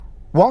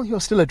While he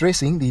was still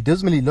addressing the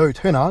dismally low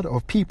turnout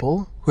of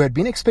people who had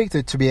been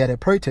expected to be at a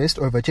protest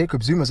over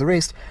Jacob Zuma's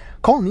arrest,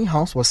 Carl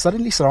Niehaus was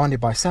suddenly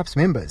surrounded by SAP's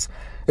members.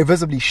 A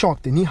visibly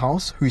shocked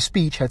Niehaus, whose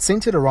speech had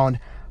centered around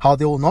how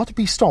they will not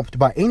be stopped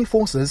by any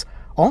forces,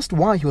 asked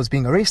why he was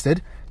being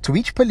arrested, to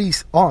which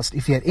police asked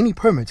if he had any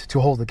permit to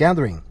hold the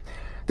gathering.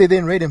 They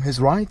then read him his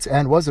rights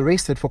and was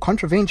arrested for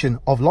contravention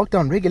of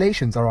lockdown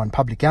regulations around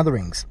public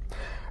gatherings.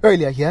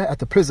 Earlier here at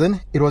the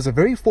prison, it was a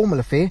very formal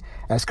affair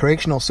as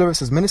Correctional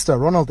Services Minister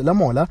Ronald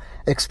Lamola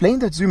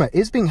explained that Zuma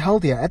is being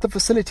held here at the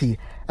facility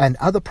and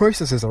other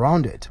processes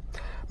around it.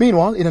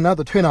 Meanwhile, in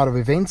another turnout of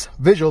events,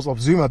 visuals of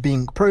Zuma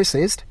being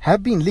processed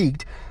have been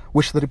leaked,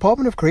 which the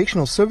Department of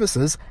Correctional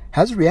Services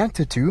has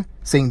reacted to,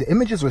 saying the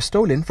images were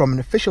stolen from an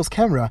official's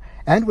camera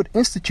and would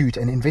institute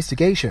an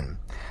investigation.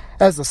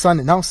 As the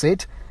Sun now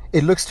said,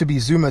 it looks to be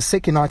Zuma's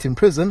second night in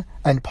prison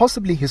and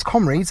possibly his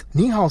comrades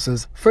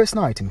Niehaus's first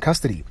night in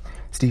custody.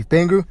 Steve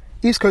Bengu,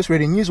 East Coast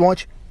Radio News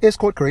Watch,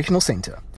 Escort Correctional Centre.